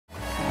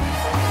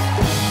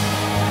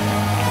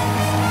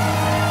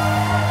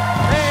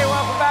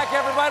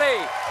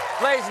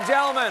Ladies and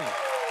gentlemen,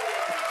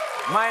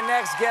 my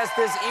next guest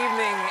this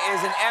evening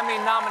is an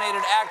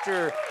Emmy-nominated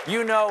actor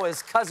you know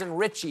as Cousin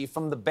Richie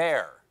from The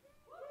Bear.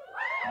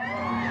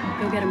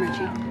 Go get him,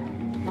 Richie.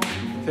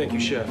 Thank you,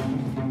 Chef.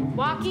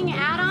 Walking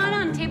add-on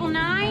on table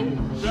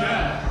 9?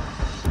 Chef!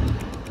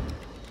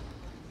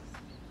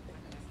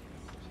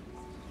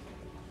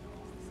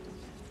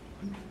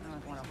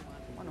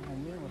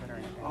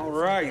 All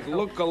right,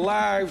 look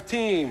alive,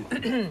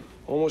 team.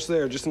 Almost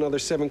there, just another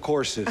 7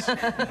 courses.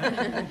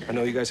 I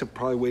know you guys have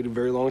probably waited a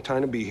very long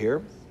time to be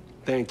here.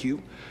 Thank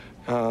you.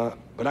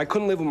 But I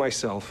couldn't live with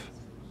myself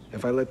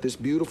if I let this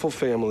beautiful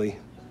family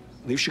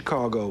leave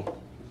Chicago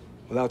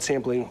without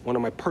sampling one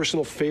of my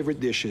personal favorite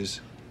dishes,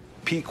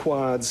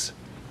 Pequod's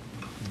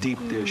deep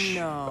dish.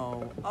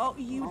 No. Oh,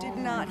 you did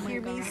not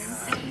hear me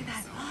say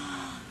that.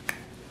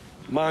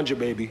 Manja,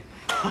 baby.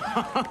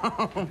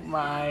 Oh,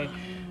 my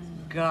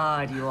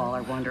God, you all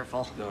are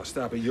wonderful. No,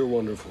 stop it, you're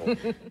wonderful.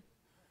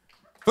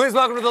 Please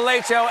welcome to The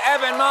Late Show,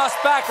 Ebon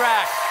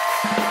Moss-Bachrach.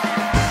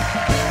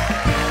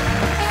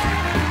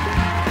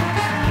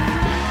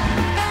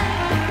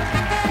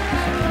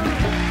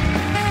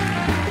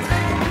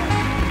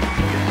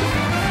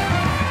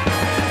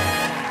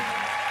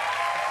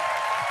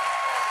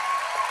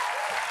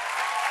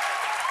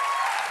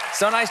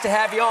 So nice to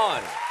have you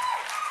on.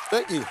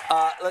 Thank you.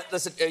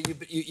 Listen,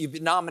 you've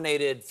been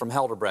nominated from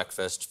Hell to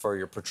Breakfast for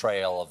your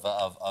portrayal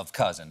of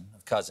Cousin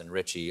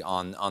Richie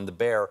on The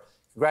Bear.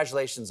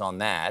 Congratulations on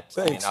that.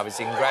 Thanks. I mean,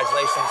 obviously,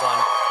 congratulations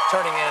on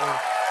turning in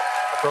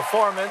a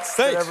performance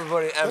that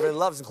everybody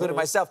loves, including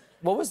myself.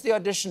 What was the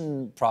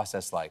audition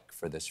process like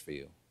for this for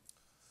you?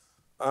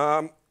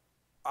 I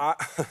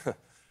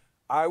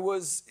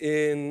was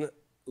in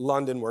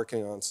London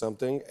working on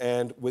something,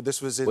 and this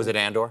was in... Was it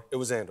Andor? It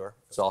was Andor.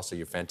 It's also,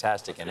 you're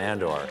fantastic in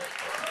Andor.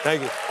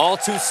 Thank you. All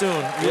too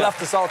soon. You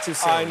left us all too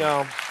soon. I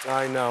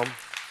know.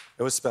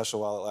 It was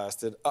special while it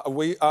lasted.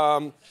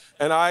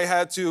 And I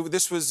had to,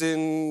 this was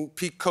in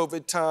peak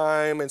COVID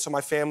time, and so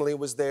my family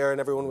was there, and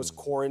everyone was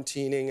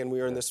quarantining, and we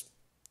were in this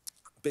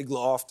big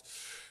loft.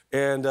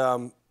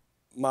 And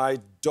my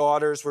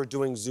daughters were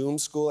doing Zoom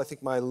school. I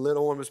think my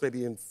little one was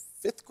maybe in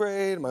 5th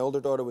grade. My older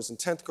daughter was in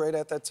 10th grade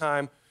at that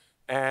time.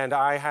 And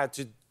I had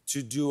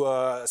to do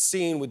a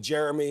scene with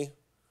Jeremy,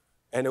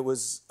 and it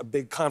was a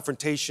big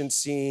confrontation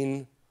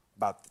scene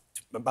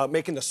about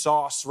making the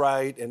sauce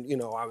right. And, you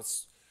know, I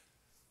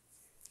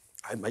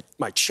had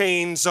my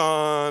chains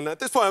on. At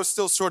this point, I was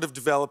still sort of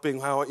developing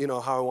how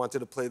I wanted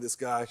to play this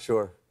guy.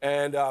 Sure.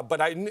 And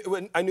but I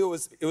knew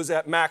it was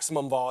at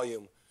maximum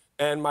volume.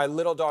 And my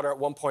little daughter at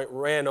one point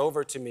ran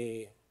over to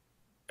me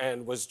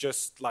and was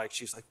just like,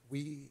 she's like,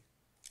 we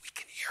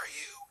can hear you.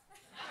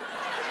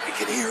 We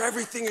can hear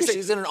everything you're saying.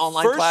 She's in an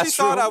online classroom. classroom. First,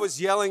 she thought I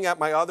was yelling at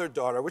my other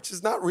daughter, which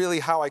is not really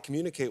how I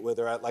communicate with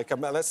her.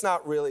 That's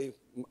not really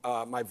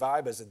my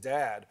vibe as a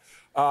dad.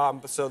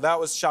 So that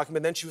was shocking.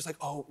 But then she was like,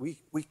 oh, we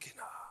can,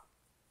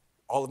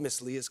 all of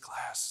Miss Leah's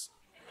class.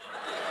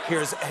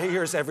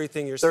 Here's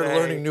everything you're saying. They're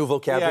learning new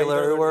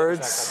vocabulary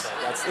words.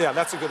 Exactly.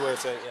 That's a good way of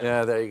saying it.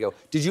 Yeah, there you go.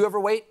 Did you ever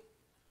wait?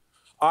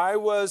 I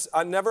was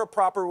never a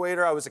proper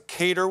waiter. I was a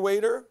cater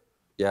waiter.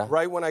 Yeah.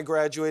 Right when I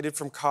graduated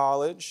from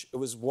college, it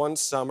was one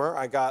summer.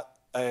 I got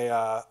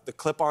the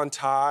clip-on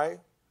tie.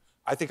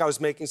 I think I was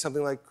making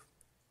something like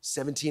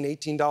 $17,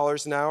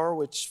 $18 an hour,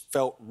 which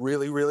felt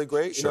really, really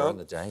great. Sure, you know? in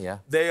the day, yeah.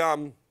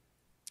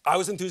 I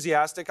was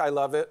enthusiastic. I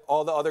love it.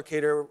 All the other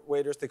cater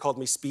waiters, they called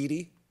me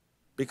Speedy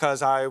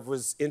because I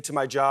was into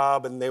my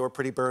job and they were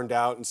pretty burned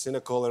out and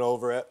cynical and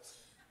over it.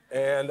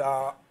 And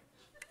I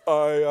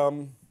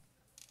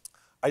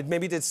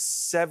maybe did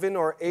 7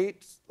 or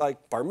 8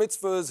 like bar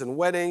mitzvahs and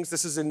weddings.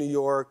 This is in New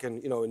York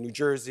and in New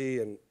Jersey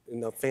and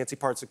in the fancy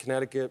parts of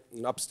Connecticut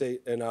and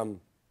upstate. And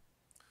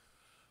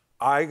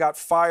I got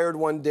fired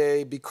one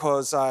day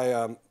because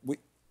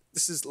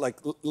this is like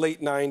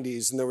late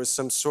 90s, and there was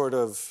some sort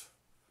of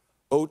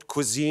haute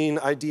cuisine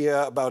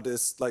idea about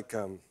this like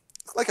a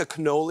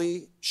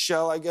cannoli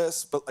shell, I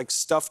guess, but like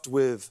stuffed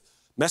with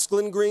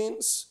mesclun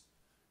greens.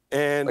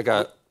 And like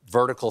a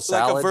vertical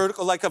salad?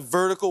 Like a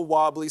vertical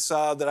wobbly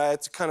salad that I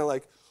had to kind of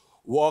like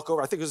walk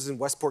over. I think it was in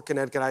Westport,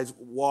 Connecticut. I'd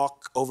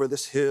walk over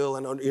this hill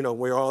and, we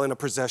were all in a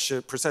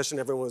procession.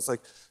 Everyone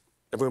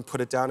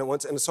put it down at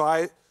once. And so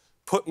I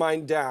put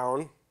mine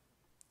down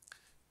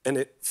and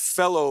it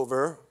fell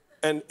over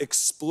and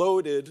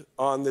exploded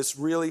on this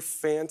really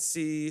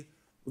fancy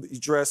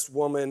dressed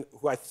woman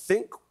who I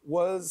think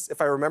was,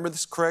 if I remember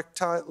this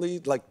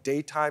correctly, like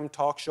daytime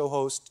talk show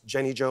host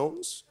Jenny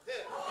Jones.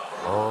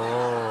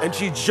 Oh. And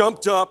she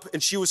jumped up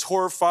and she was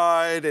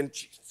horrified and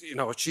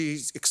she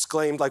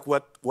exclaimed like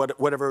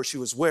whatever she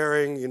was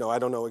wearing. I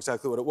don't know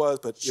exactly what it was,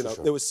 but Sure.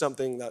 There was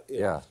something that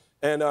Yeah.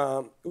 And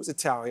it was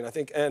Italian, I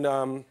think.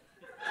 And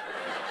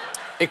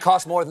it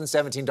cost more than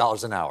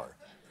 $17 an hour.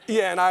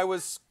 yeah, and I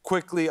was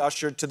quickly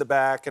ushered to the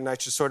back, and I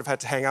just sort of had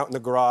to hang out in the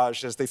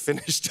garage as they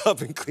finished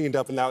up and cleaned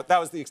up, and that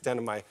was the extent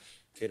of my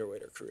cater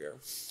waiter career.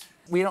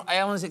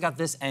 I honestly got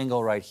this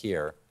angle right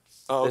here.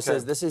 Oh, okay.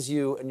 This is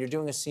you, and you're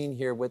doing a scene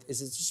here with,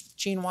 is it just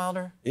Gene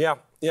Wilder? Yeah,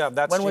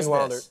 that's When Gene was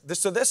Wilder. this?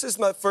 So this is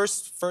my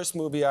first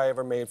movie I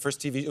ever made,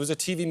 first TV. It was a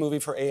TV movie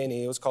for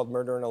A&E. It was called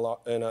Murder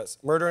in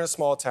a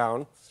Small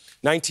Town,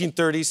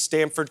 1930s,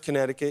 Stamford,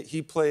 Connecticut.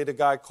 He played a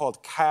guy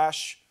called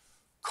Cash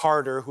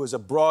Carter, who was a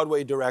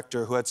Broadway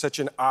director who had such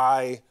an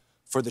eye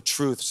for the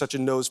truth, such a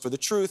nose for the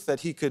truth,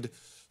 that he could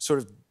sort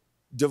of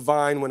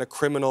divine when a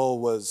criminal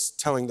was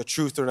telling the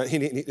truth or not.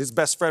 His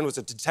best friend was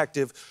a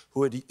detective who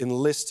would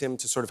enlist him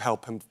to sort of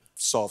help him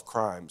solve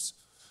crimes.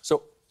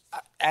 So,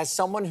 as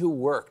someone who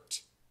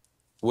worked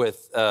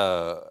with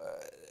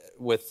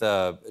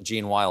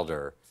Gene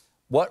Wilder,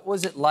 what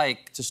was it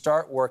like to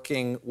start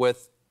working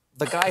with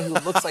the guy who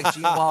looks like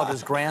Gene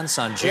Wilder's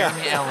grandson,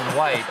 Jeremy Allen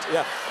White?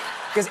 Yeah.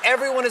 Because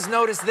everyone has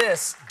noticed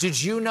this.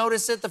 Did you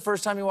notice it the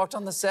first time you walked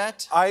on the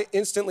set? I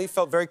instantly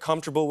felt very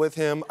comfortable with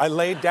him. I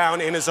laid down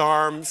in his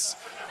arms.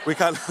 We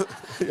kind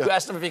of... You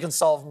asked him if he can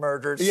solve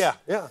murders. Yeah.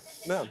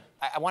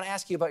 I want to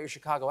ask you about your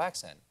Chicago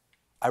accent.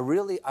 I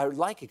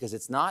like it because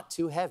it's not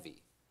too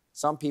heavy.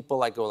 Some people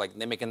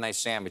they make a nice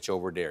sandwich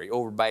over there.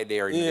 Over by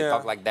there, you know, they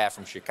talk like that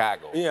from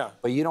Chicago. Yeah.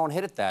 But you don't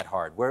hit it that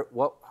hard.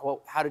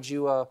 How did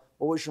you, what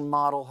was your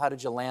model? How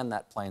did you land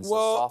that plane so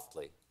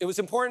softly? It was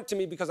important to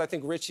me because I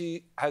think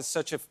Richie has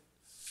such a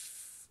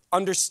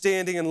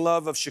understanding and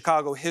love of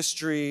Chicago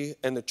history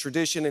and the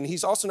tradition, and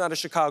he's also not a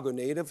Chicago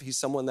native. He's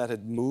someone that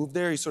had moved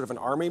there. He's sort of an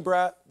army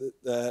brat,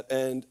 But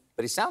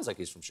he sounds like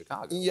he's from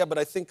Chicago. Yeah, but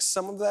I think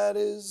some of that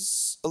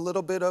is a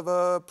little bit of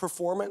a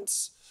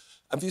performance.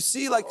 If you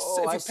see,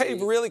 if you pay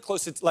really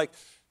close, it's like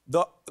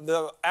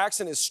the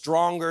accent is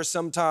stronger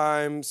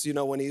sometimes. You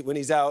know, when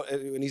he's out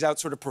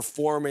sort of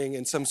performing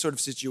in some sort of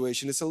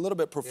situation, it's a little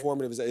bit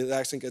performative. His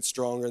accent gets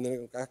stronger, and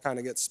then it kind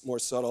of gets more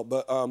subtle.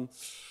 But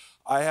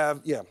I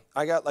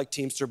got like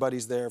Teamster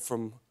buddies there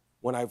from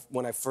when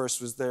I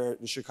first was there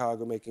in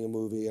Chicago making a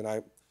movie, and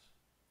I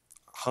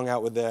hung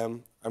out with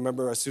them. I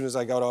remember as soon as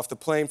I got off the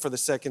plane for the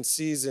second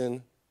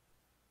season,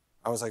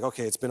 I was like,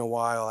 okay, it's been a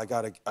while. I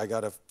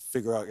gotta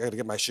figure out. I gotta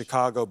get my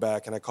Chicago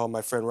back. And I called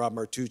my friend Rob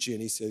Martucci,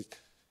 and he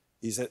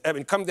said,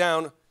 Evan, come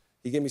down.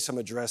 He gave me some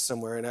address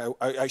somewhere, and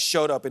I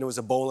showed up, and it was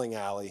a bowling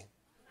alley,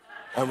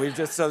 and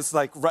I was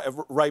like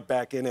right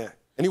back in it.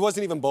 And he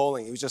wasn't even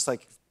bowling. He was just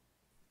like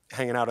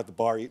hanging out at the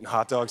bar, eating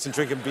hot dogs and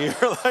drinking beer.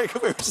 Like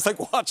we were just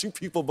like watching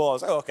people bowl. I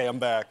was like, oh, okay, I'm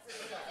back.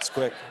 It's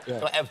quick. Yeah.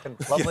 Well, Evan,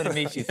 lovely to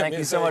meet you. Thank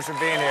you so much for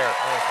being here.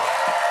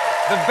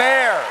 The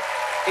Bear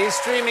is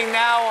streaming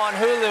now on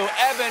Hulu.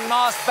 Ebon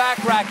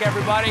Moss-Bachrach,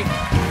 everybody.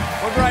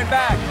 We'll be right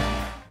back.